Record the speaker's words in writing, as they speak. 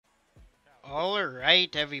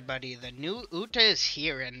Alright, everybody, the new Uta is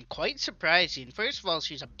here, and quite surprising. First of all,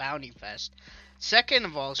 she's a bounty fest. Second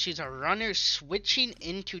of all, she's a runner switching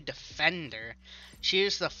into defender. She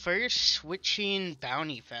is the first switching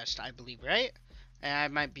bounty fest, I believe, right? I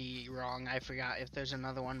might be wrong, I forgot if there's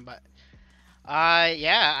another one, but...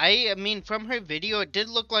 yeah, I mean, from her video, it did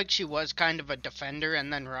look like she was kind of a defender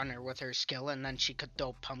and then runner with her skill, and then she could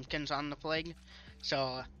throw pumpkins on the flag.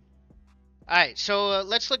 So... Alright, so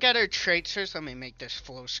let's look at her traits first. Let me make this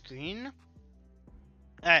full screen.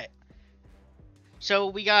 Alright. So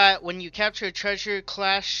we got when you capture a treasure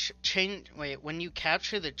class when you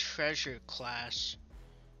capture the treasure class.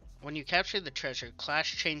 When you capture the treasure, class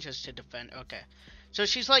changes to defend. Okay. So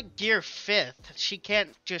she's like gear 5th. She can't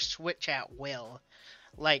just switch at will.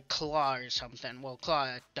 Like Claw or something. Well,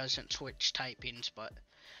 Claw doesn't switch typings, but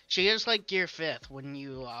she is like gear 5th when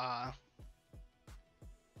you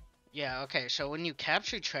yeah, okay, so when you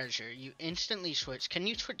capture treasure, you instantly switch. Can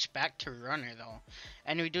you switch back to runner, though?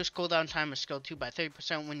 And reduce cooldown time of skill 2 by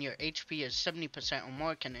 30% when your HP is 70% or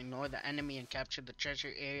more. Can ignore the enemy and capture the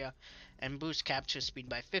treasure area. And boost capture speed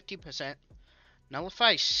by 50%.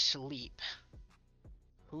 Nullify sleep.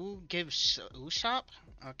 Who gives Usopp?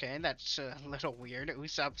 Okay, that's a little weird.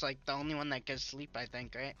 Usopp's like the only one that gives sleep, I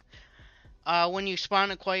think, right? When you spawn,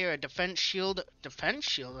 acquire a defense shield. Defense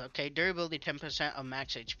shield, okay. Durability 10% of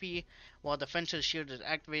max HP. While defensive shield is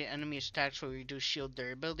activated, enemies' attacks will reduce shield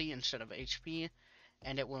durability instead of HP.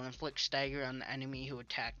 And it will inflict stagger on the enemy who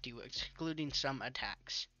attacked you, excluding some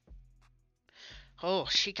attacks. Oh,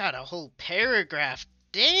 she got a whole paragraph.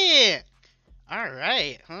 Damn!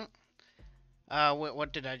 Alright, huh?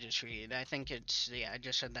 What did I just read? I think it's, yeah, I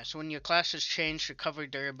just said that. So when your class is changed, recover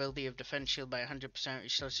durability of defense shield by 100%,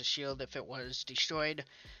 restores the shield if it was destroyed,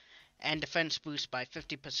 and defense boost by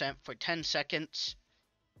 50% for 10 seconds.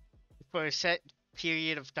 For a set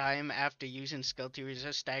period of time after using skill to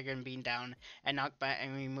resist stagger and being down, and knock back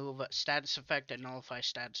and remove status effect and nullify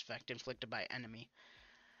status effect inflicted by enemy.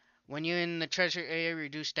 When you're in the treasure area,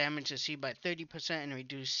 reduce damage received by 30% and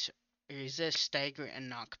resist stagger and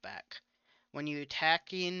knockback. When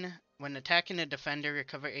attacking a defender,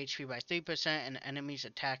 recover HP by 3% and enemy's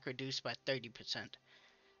attack reduced by 30%.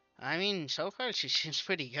 I mean, so far she seems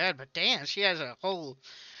pretty good, but damn, she has a whole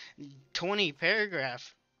 20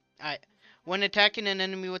 paragraph. When attacking an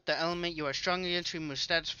enemy with the element you are strong against, remove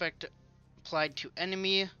status effect applied to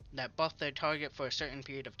enemy that buff their target for a certain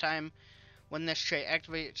period of time. When this trait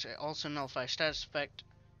activates, it also nullifies status effect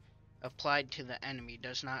applied to the enemy,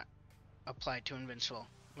 does not apply to invincible.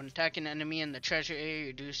 When attacking an enemy in the treasure area,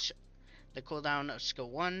 reduce the cooldown of skill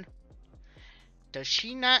 1. Does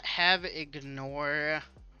she not have ignore?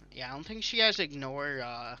 Yeah, I don't think she has ignore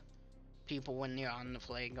people when they're on the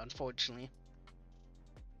flag, unfortunately.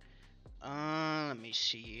 Let me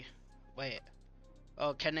see. Wait.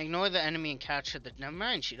 Oh, can ignore the enemy and capture the... Never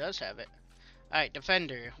mind, she does have it. Alright,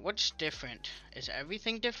 defender. What's different? Is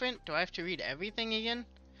everything different? Do I have to read everything again?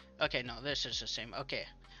 Okay, no, this is the same. Okay.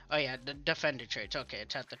 Oh yeah, the defender traits. Okay,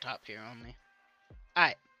 it's at the top here only.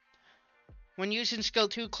 Alright. When using skill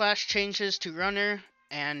 2, class changes to runner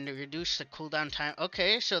and reduce the cooldown time.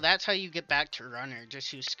 Okay, so that's how you get back to runner.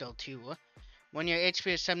 Just use skill 2. When your HP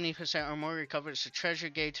is 70% or more, recovers the treasure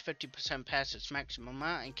gauge 50% past its maximum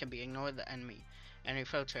amount and can be ignored the enemy and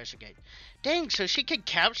refill treasure gauge. Dang, so she can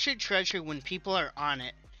capture treasure when people are on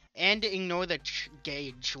it and ignore the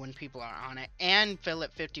gauge when people are on it and fill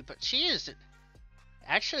it 50%. She is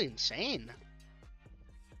actually insane.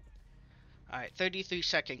 Alright,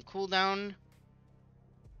 33-second cooldown.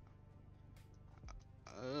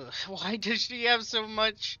 Why does she have so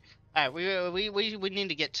much? Alright, we need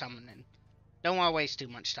to get someone in. Don't want to waste too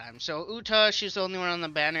much time. So, Uta, she's the only one on the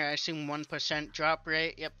banner. I assume 1% drop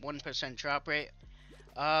rate. Yep, 1% drop rate.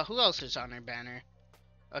 Who else is on her banner?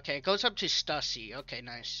 Okay, it goes up to Stussy. Okay,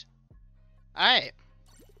 nice. Alright.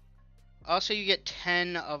 Also, you get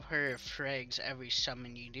 10 of her frags every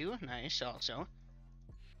summon you do. Nice, also.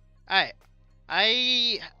 Alright.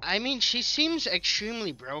 I mean, she seems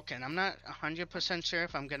extremely broken. I'm not 100% sure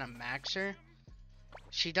if I'm gonna max her.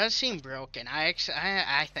 She does seem broken. I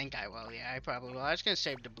think I will. Yeah, I probably will. I was gonna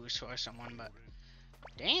save the boost for someone, but...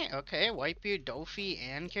 Dang, okay. Whitebeard, Doffy,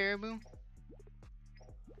 and Caribou.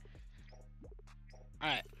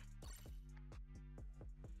 Alright.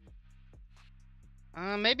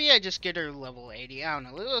 Maybe I just get her level 80. I don't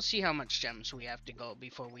know. Let's see how much gems we have to go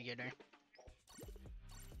before we get her.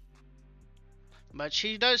 But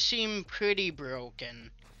she does seem pretty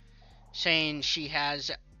broken. Saying she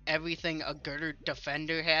has everything a good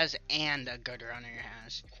defender has and a good runner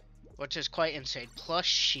has. Which is quite insane. Plus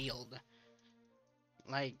shield.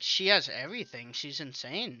 Like, she has everything. She's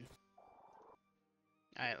insane.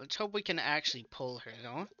 Alright, let's hope we can actually pull her,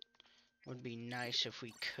 though. Would be nice if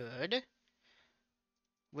we could.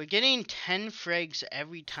 We're getting 10 frags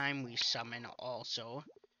every time we summon, also.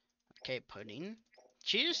 Okay, Pudding.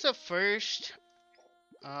 She's the first...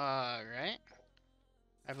 right?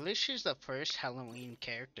 I believe she's the first Halloween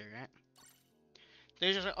character, right?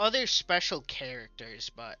 There's other special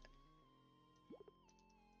characters, but...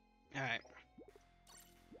 Alright.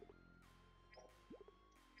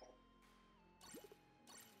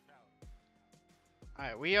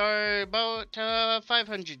 Alright, we are about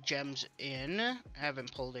 500 gems in.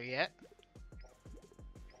 Haven't pulled her yet.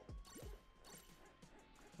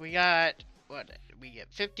 We got, what, we get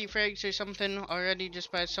 50 frags or something already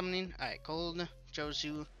just by summoning. Alright, Gold,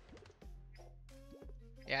 Josu.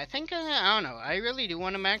 Yeah, I think, I don't know. I really do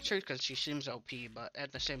want to max her because she seems OP, but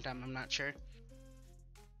at the same time, I'm not sure.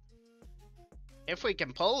 If we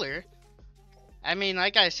can pull her. I mean,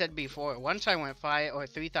 like I said before, once I went 5 or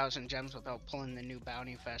 3,000 gems without pulling the new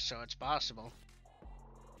Bounty Fest, so it's possible.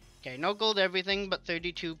 Okay, no gold everything, but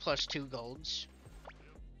 32 plus 2 golds.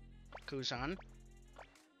 Kuzan.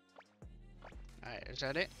 Alright, is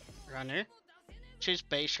that it? Runner. She's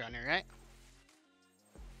base runner, right?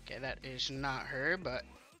 Okay, that is not her, but...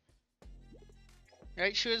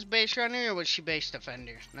 Right, she was base runner, or was she base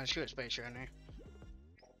defender? No, she was base runner.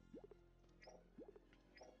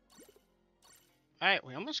 Alright,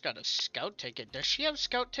 we almost got a scout ticket. Does she have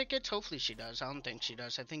scout tickets? Hopefully she does. I don't think she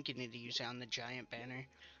does. I think you need to use it on the giant banner.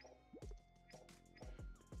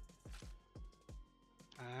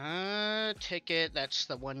 Ticket. That's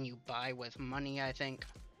the one you buy with money, I think.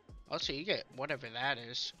 Also, you get whatever that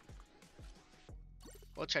is.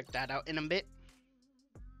 We'll check that out in a bit.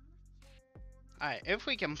 Alright, if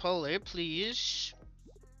we can pull her, please.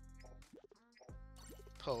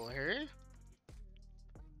 Pull her.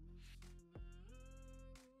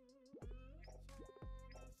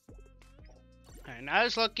 Alright, not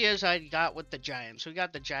as lucky as I got with the giants. We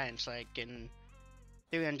got the giants like in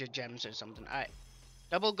 300 gems or something. Alright.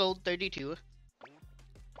 Double gold 32.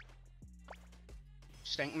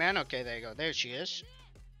 Stinkman, okay, there you go. There she is.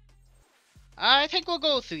 I think we'll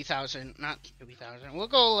go 3,000, not 3,000. We'll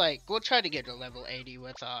go like, we'll try to get to level 80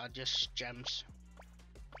 with just gems.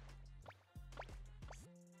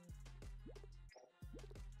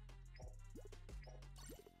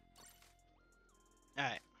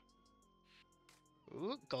 Alright.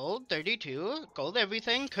 Ooh, gold 32. Gold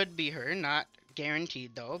everything could be her, not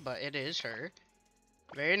guaranteed though, but it is her.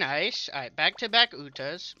 Very nice. Alright, back-to-back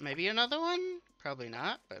Utas. Maybe another one? Probably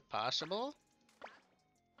not, but possible.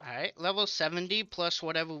 Alright, level 70 plus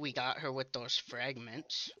whatever we got her with those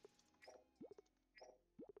fragments.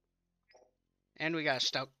 And we got a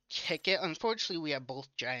stout ticket. Unfortunately, we have both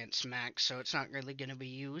giants max, so it's not really going to be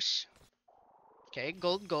use. Okay,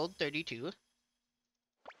 gold 32.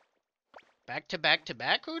 Back-to-back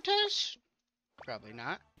Utas? Probably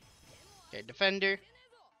not. Okay, defender.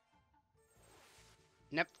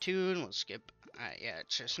 Neptune, we'll skip. Alright, yeah,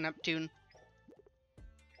 it's just Neptune.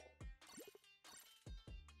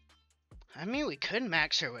 I mean, we could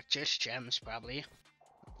max her with just gems, probably.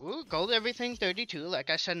 Ooh, gold everything 32. Like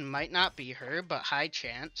I said, might not be her, but high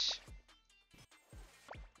chance.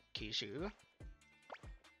 Kizu.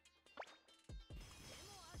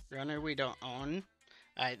 Runner we don't own.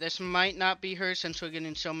 Alright, this might not be her since we're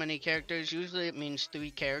getting so many characters. Usually it means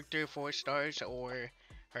 3 character, 4 stars, or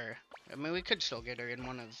her. I mean, we could still get her in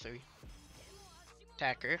one of the 3.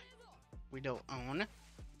 Attacker. We don't own.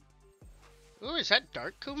 Ooh, is that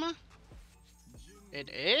Dark Kuma? It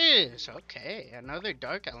is! Okay, another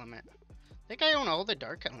dark element. I think I own all the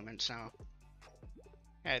dark elements now.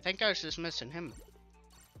 Yeah, I think I was just missing him.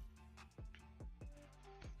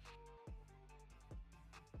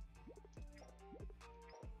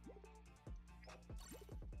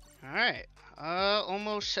 Alright,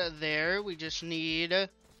 almost there. We just need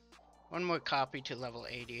one more copy to level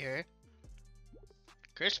 80 here.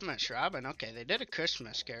 Christmas Robin. Okay, they did a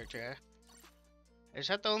Christmas character. Is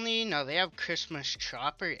that the only? No, they have Christmas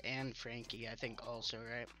Chopper and Frankie, I think, also,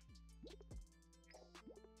 right?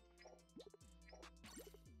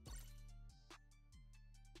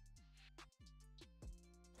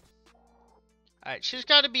 Alright, she's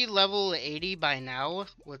got to be level 80 by now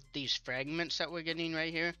with these fragments that we're getting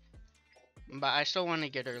right here. But I still want to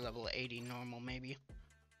get her level 80 normal, maybe.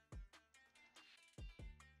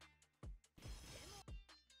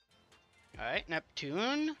 Alright,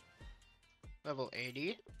 Neptune. Level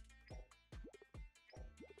 80.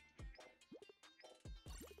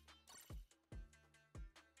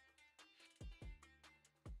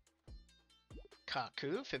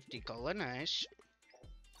 Kaku, 50 cola, nice.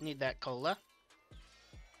 Need that cola.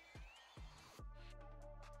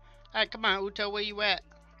 Alright, come on, Uta, where you at?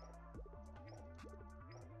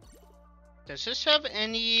 Does this have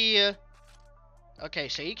any... Okay,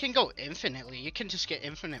 so you can go infinitely. You can just get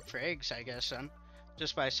infinite frags, I guess, then.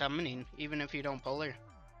 Just by summoning, even if you don't pull her.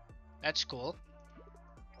 That's cool.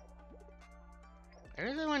 I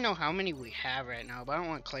really want to know how many we have right now, but I don't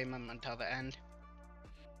want to claim them until the end.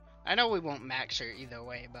 I know we won't max her either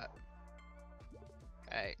way, but...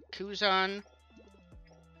 Alright, Kuzan.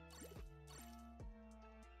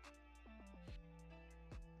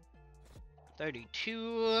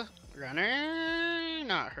 $32. Runner.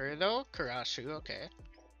 Not her, though. Karasu, okay.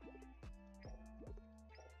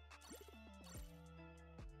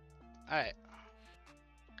 Alright.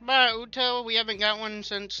 Come on, Uto. We haven't got one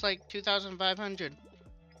since, like, 2,500.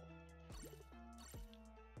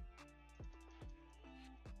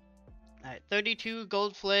 Alright, 32.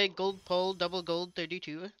 Gold flag, gold pole, double gold,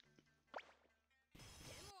 32.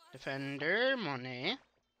 Defender, Monet.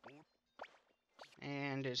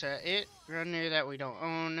 And is that it? Runner that we don't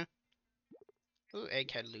own. Ooh,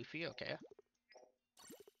 Egghead Luffy, okay.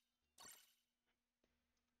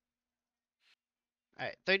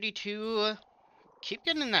 Alright, 32. Keep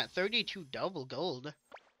getting that 32 double gold.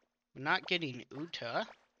 We're not getting Uta.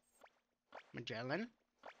 Magellan.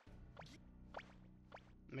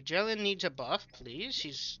 Magellan needs a buff, please.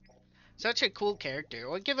 He's such a cool character.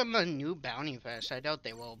 Or give him a new bounty vest. I doubt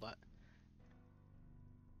they will, but...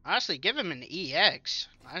 Honestly, give him an EX.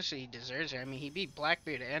 Honestly, he deserves it. I mean, he beat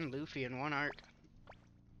Blackbeard and Luffy in one arc.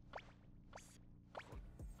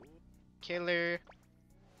 Killer.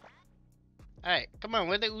 Alright, come on,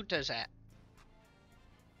 where the Utas at?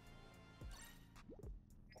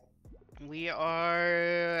 We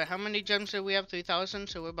are... How many gems do we have? 3,000?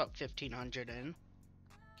 So we're about 1,500 in.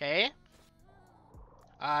 Okay.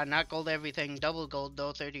 Not gold everything. Double gold,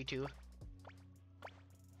 though, 32.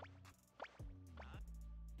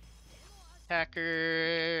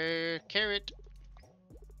 Hacker... Carrot.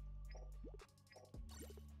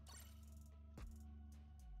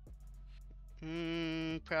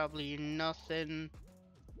 Probably nothing.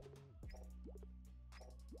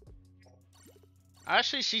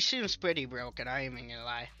 Actually, she seems pretty broken, I ain't even gonna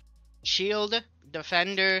lie. Shield,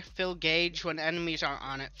 defender, fill gauge when enemies are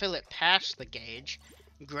on it. Fill it past the gauge.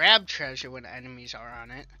 Grab treasure when enemies are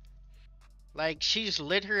on it. Like, she's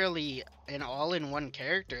literally an all-in-one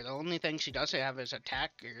character. The only thing she doesn't have is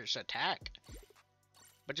attacker's attack.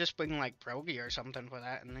 But just bring, like, Progi or something for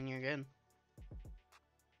that, and then you're good.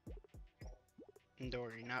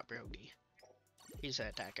 Dory, not Brogy. He's the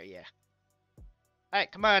attacker, yeah.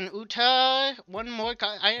 Alright, come on, Uta. One more.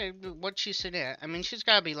 What's she sitting at? I mean, she's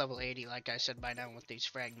gotta be level 80, like I said by now with these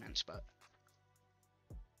fragments, but.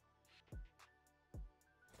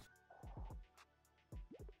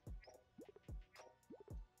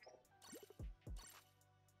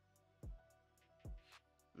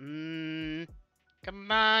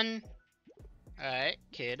 Come on. Alright,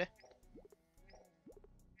 kid.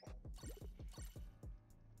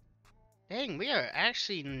 Dang, we are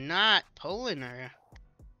actually not pulling her.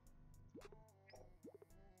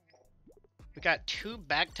 We got 2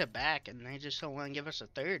 back-to-back, and they just don't want to give us a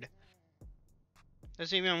 3rd.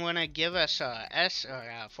 Doesn't even want to give us a S or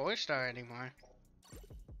a 4-star anymore.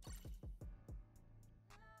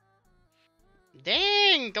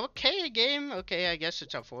 Dang! Okay, game. Okay, I guess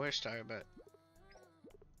it's a 4-star, but...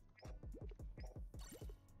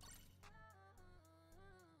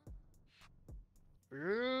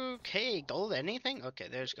 Okay, gold anything? Okay,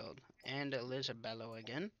 there's gold. And Elizabello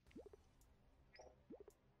again.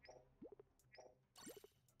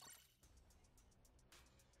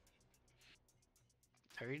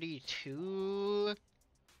 $32.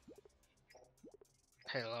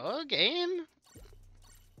 Hello, game?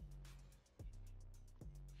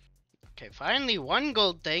 Okay, finally 1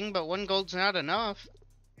 gold thing, but 1 gold's not enough.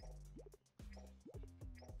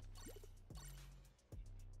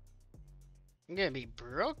 I'm gonna be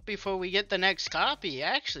broke before we get the next copy,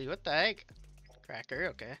 actually. What the heck?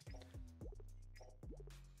 Cracker, okay.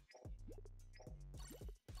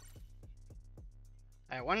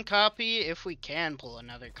 Alright, 1 copy, if we can pull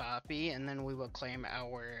another copy, and then we will claim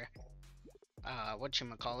our,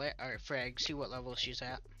 whatchamacallit, our frag, see what level she's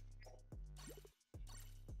at.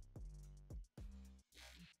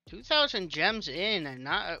 2,000 gems in, and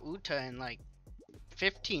not a Uta in, like,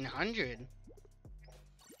 1,500.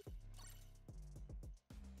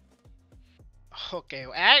 Okay,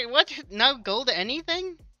 what? No gold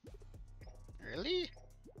anything? Really?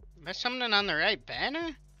 Am I summoning on the right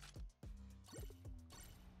banner?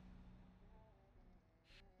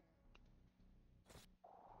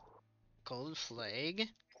 Gold flag.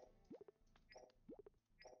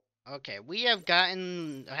 Okay, we haven't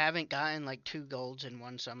gotten like 2 golds in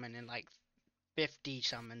 1 summon in like 50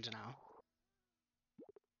 summons now.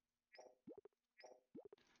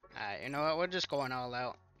 Alright, you know what? We're just going all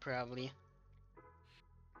out, probably.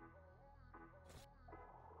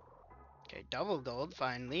 Okay, double gold,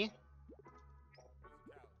 finally.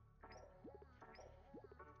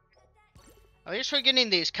 At least we're getting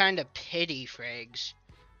these kind of pity frags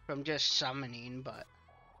from just summoning, but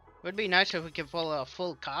it would be nice if we could pull a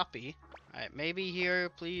full copy. Alright, maybe here,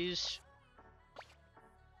 please.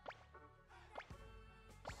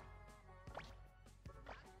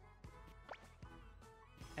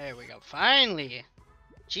 There we go, finally!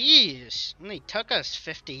 Jeez, only took us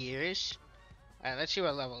 50 years. Alright, let's see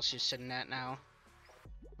what level she's sitting at now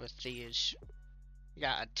with these. We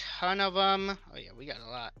got a ton of them. Oh yeah, we got a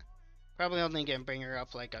lot. Probably only gonna bring her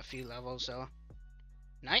up like a few levels though.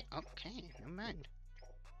 Okay, never mind.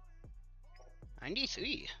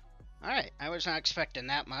 93. Alright, I was not expecting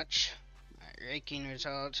that much. Alright, ranking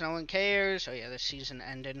results, no one cares. Oh yeah, the season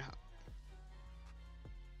ended.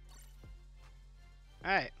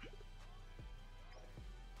 Alright.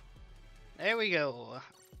 There we go.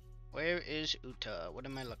 Where is Uta? What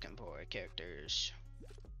am I looking for? Characters.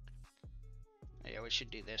 Yeah, we should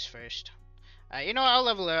do this first. You know, I'll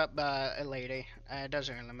level her up later. It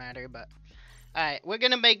doesn't really matter, but... Alright, we're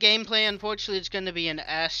gonna make gameplay. Unfortunately, it's gonna be an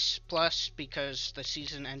S+ because the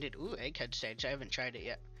season ended. Ooh, Egghead stage. I haven't tried it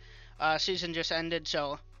yet. Season just ended,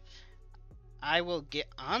 so... I will get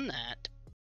on that